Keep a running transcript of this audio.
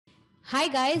Hi,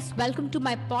 guys, welcome to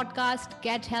my podcast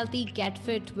Get Healthy, Get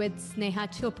Fit with Sneha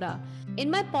Chopra.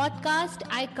 In my podcast,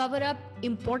 I cover up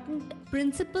important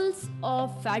principles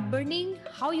of fat burning,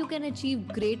 how you can achieve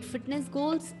great fitness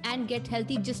goals, and get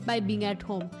healthy just by being at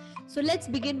home. So, let's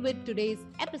begin with today's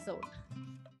episode.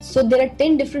 So, there are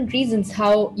 10 different reasons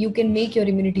how you can make your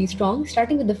immunity strong,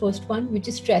 starting with the first one, which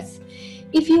is stress.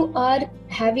 If you are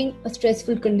having a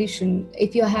stressful condition,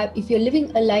 if you're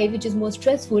living a life which is more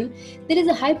stressful, there is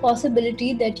a high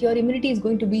possibility that your immunity is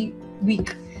going to be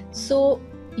weak. So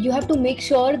you have to make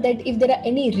sure that if there are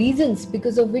any reasons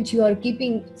because of which you are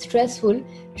keeping stressful,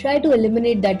 try to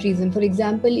eliminate that reason. For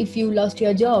example, if you lost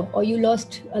your job or you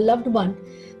lost a loved one,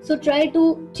 so try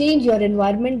to change your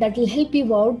environment. That will help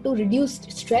you out to reduce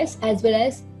stress as well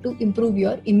as to improve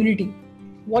your immunity.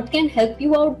 What can help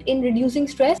you out in reducing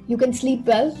stress? You can sleep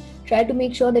well. Try to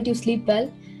make sure that you sleep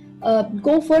well.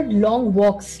 Go for long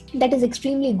walks. That is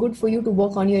extremely good for you to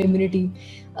work on your immunity.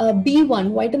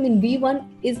 B1, vitamin B1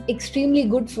 is extremely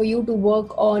good for you to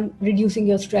work on reducing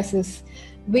your stresses.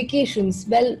 Vacations.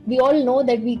 Well, we all know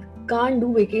that we can't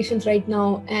do vacations right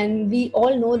now, and we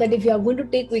all know that if you are going to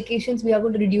take vacations, we are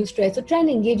going to reduce stress. So try and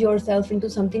engage yourself into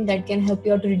something that can help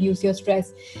you out to reduce your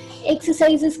stress.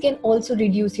 Exercises can also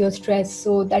reduce your stress,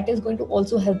 so that is going to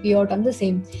also help you out on the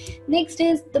same. Next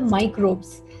is the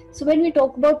microbes. So when we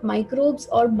talk about microbes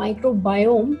or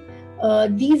microbiome,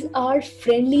 these are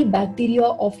friendly bacteria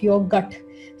of your gut.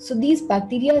 So these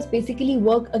bacteria basically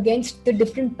work against the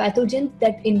different pathogens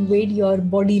that invade your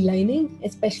body lining,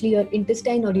 especially your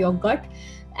intestine or your gut,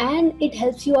 and it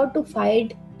helps you out to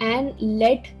fight and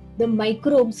let the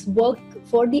microbes work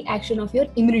for the action of your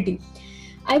immunity.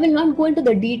 I will not go into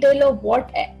the detail of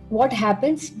what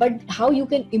happens, but how you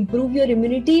can improve your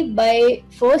immunity by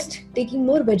first taking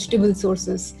more vegetable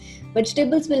sources.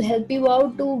 Vegetables will help you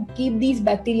out to keep these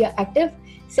bacteria active.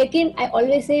 Second, I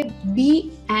always say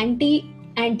be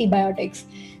antibiotics.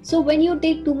 So when you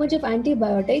take too much of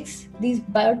antibiotics, these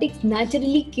biotics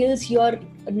naturally kills your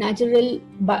natural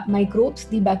microbes,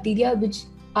 the bacteria which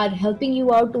are helping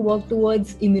you out to work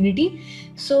towards immunity.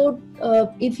 So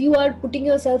if you are putting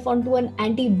yourself onto an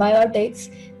antibiotics,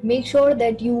 make sure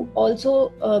that you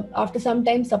also after some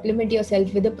time supplement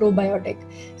yourself with a probiotic.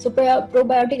 So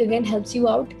probiotic again helps you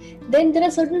out. Then there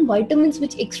are certain vitamins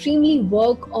which extremely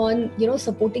work on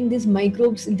supporting these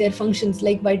microbes in their functions,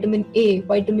 like vitamin A,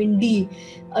 vitamin D,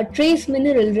 a trace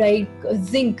mineral, right,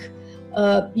 zinc.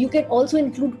 You can also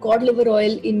include cod liver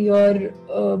oil in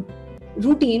your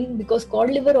routine, because cod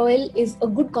liver oil is a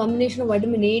good combination of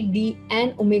vitamin A, D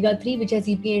and omega-3, which has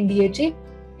EPA and DHA.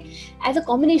 As a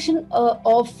combination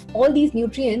of all these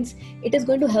nutrients, it is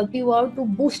going to help you out to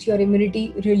boost your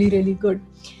immunity really good.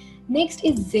 Next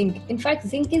is zinc. In fact,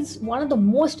 zinc is one of the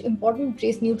most important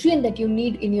trace nutrient that you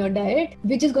need in your diet,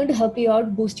 which is going to help you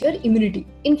out boost your immunity.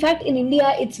 In fact, in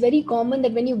India, it's very common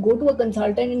that when you go to a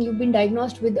consultant and you've been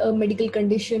diagnosed with a medical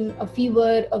condition, a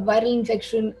fever, a viral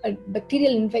infection, a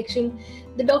bacterial infection,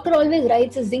 the doctor always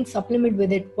writes a zinc supplement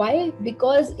with it. Why?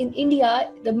 Because in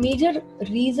India, the major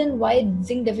reason why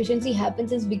zinc deficiency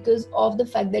happens is because of the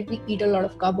fact that we eat a lot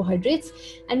of carbohydrates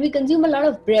and we consume a lot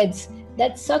of breads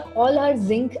that suck all our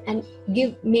zinc and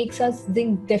makes us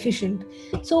zinc deficient.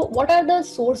 So what are the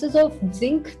sources of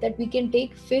zinc that we can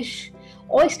take? Fish,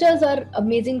 oysters are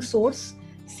amazing source,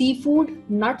 seafood,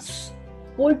 nuts,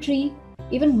 poultry,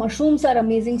 even mushrooms are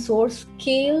amazing source,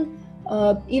 kale,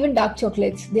 even dark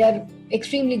chocolates, they are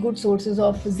extremely good sources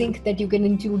of zinc that you can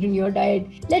include in your diet.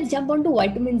 Let's jump on to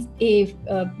vitamins A.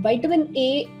 Vitamin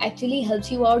A actually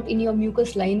helps you out in your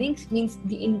mucous linings, means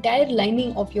the entire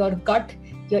lining of your gut,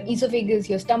 your esophagus,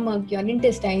 your stomach, your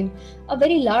intestine, a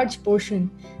very large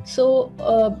portion. So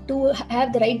to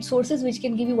have the right sources which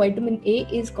can give you vitamin A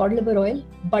is cod liver oil,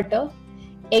 butter,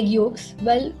 egg yolks.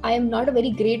 Well, I am not a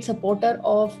very great supporter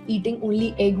of eating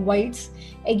only egg whites.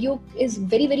 Egg yolk is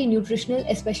very nutritional,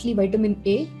 especially vitamin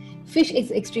A. Fish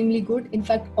is extremely good. In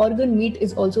fact, organ meat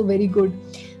is also very good.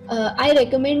 I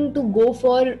recommend to go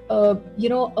for a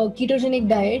ketogenic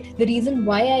diet. The reason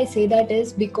why I say that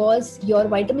is because your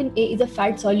vitamin A is a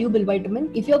fat soluble vitamin.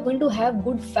 If you're going to have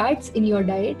good fats in your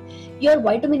diet, your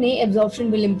vitamin A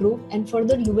absorption will improve, and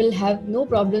further you will have no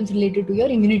problems related to your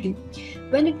immunity.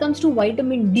 When it comes to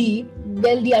vitamin D,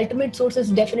 well, the ultimate source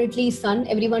is definitely sun.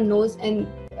 Everyone knows, and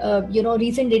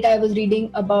recent data I was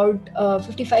reading about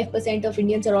 55% of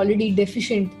Indians are already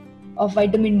deficient of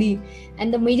vitamin D,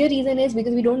 and the major reason is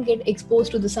because we don't get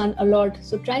exposed to the sun a lot.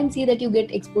 So try and see that you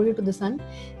get exposure to the sun.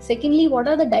 Secondly, what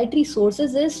are the dietary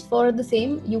sources is for the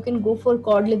same? You can go for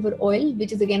cod liver oil,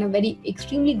 which is again a very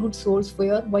extremely good source for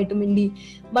your vitamin D.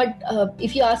 But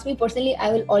if you ask me personally,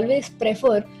 I will always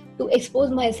prefer to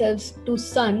expose myself to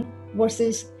sun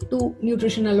versus to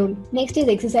nutrition alone. Next is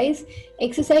exercise.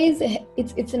 Exercise,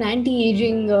 it's an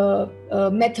anti-aging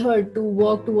method to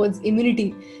work towards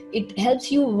immunity. It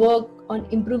helps you work on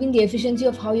improving the efficiency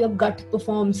of how your gut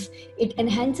performs. It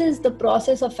enhances the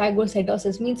process of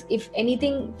phagocytosis, means if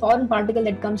anything foreign particle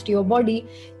that comes to your body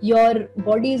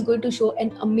is going to show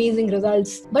an amazing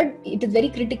results. But it is very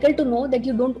critical to know that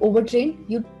you don't overtrain,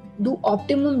 you do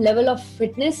optimum level of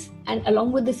fitness, and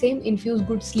along with the same infuse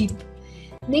good sleep.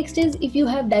 Next is if you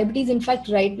have diabetes. In fact,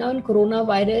 right now in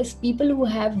coronavirus, people who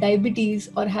have diabetes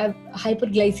or have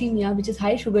hyperglycemia, which is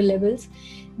high sugar levels,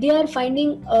 they are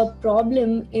finding a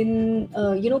problem in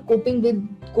coping with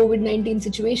COVID-19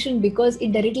 situation, because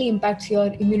it directly impacts your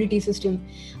immunity system.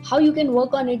 How you can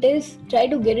work on it is try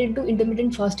to get into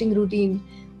intermittent fasting routine.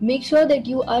 Make sure that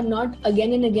you are not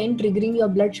again and again triggering your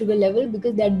blood sugar level,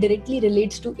 because that directly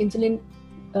relates to insulin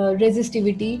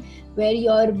resistivity, where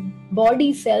your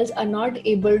body cells are not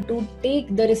able to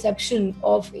take the reception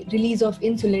of release of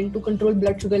insulin to control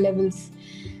blood sugar levels.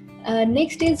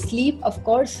 Next is sleep. Of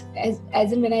course,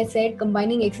 as in when I said,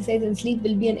 combining exercise and sleep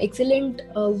will be an excellent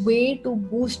way to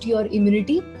boost your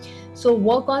immunity. So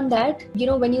work on that.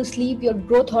 When you sleep, your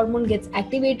growth hormone gets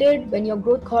activated. When your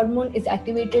growth hormone is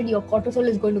activated, your cortisol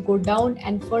is going to go down,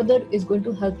 and further is going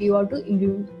to help you out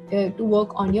to work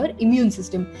on your immune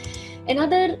system.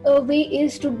 Another way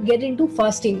is to get into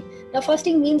fasting. Now,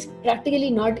 fasting means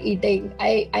practically not eating.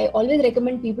 I always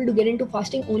recommend people to get into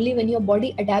fasting only when your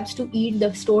body adapts to eat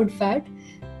the stored fat.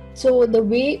 So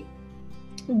the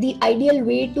ideal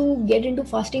way to get into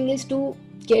fasting is to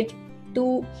get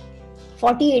to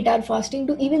 48-hour fasting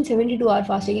to even 72-hour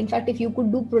fasting. In fact, if you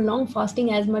could do prolonged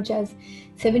fasting as much as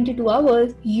 72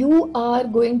 hours, you are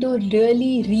going to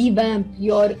really revamp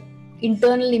your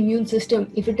internal immune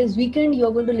system. If it is weakened,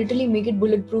 you're going to literally make it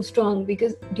bulletproof strong,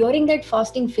 because during that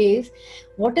fasting phase,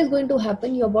 what is going to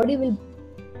happen, your body will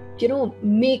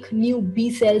make new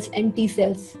B cells and T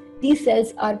cells. These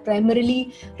cells are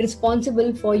primarily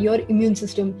responsible for your immune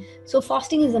system. So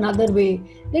fasting is another way.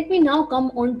 Let me now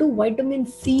come on to vitamin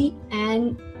C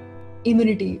and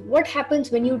immunity. What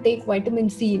happens when you take vitamin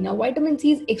C? Now, vitamin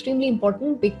C is extremely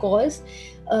important because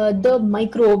the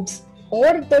microbes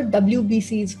or the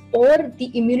WBCs or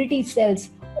the immunity cells,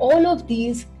 all of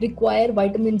these require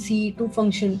vitamin C to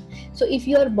function. So if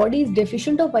your body is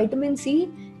deficient of vitamin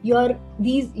C, your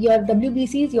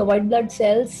WBCs, your white blood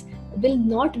cells, will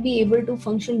not be able to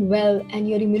function well, and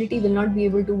your immunity will not be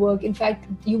able to work. In fact,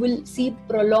 you will see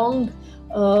prolonged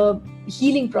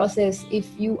healing process. If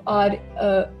you are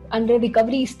under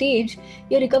recovery stage,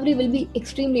 your recovery will be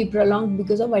extremely prolonged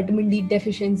because of vitamin D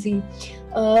deficiency.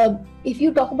 If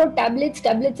you talk about tablets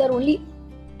are only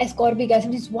ascorbic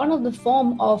acid. Is one of the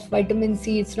form of vitamin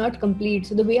C. It's not complete.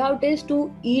 So the way out is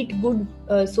to eat good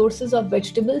sources of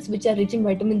vegetables which are rich in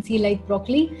vitamin C, like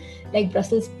broccoli, like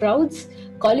Brussels sprouts.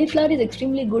 Cauliflower is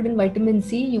extremely good in vitamin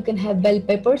C. You can have bell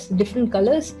peppers, different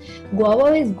colors.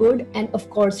 Guava is good, and of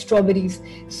course strawberries.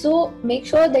 So make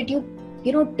sure that you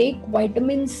take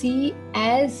vitamin C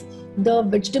as the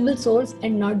vegetable source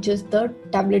and not just the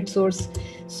tablet source.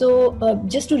 So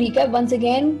just to recap once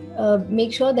again,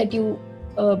 make sure that you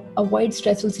avoid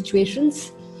stressful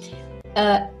situations.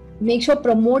 Make sure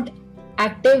promote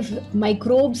active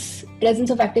microbes,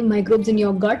 presence of active microbes in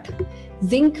your gut.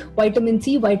 Zinc, vitamin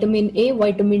C, vitamin A,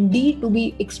 vitamin D to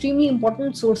be extremely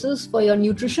important sources for your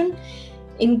nutrition.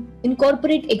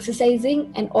 Incorporate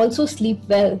exercising and also sleep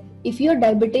well. If you're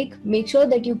diabetic, make sure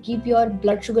that you keep your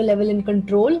blood sugar level in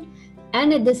control,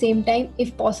 and at the same time,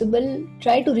 if possible,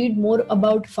 try to read more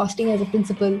about fasting as a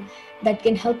principle that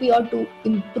can help you out to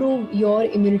improve your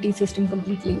immunity system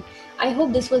completely. I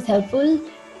hope this was helpful,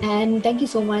 and thank you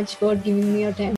so much for giving me your time.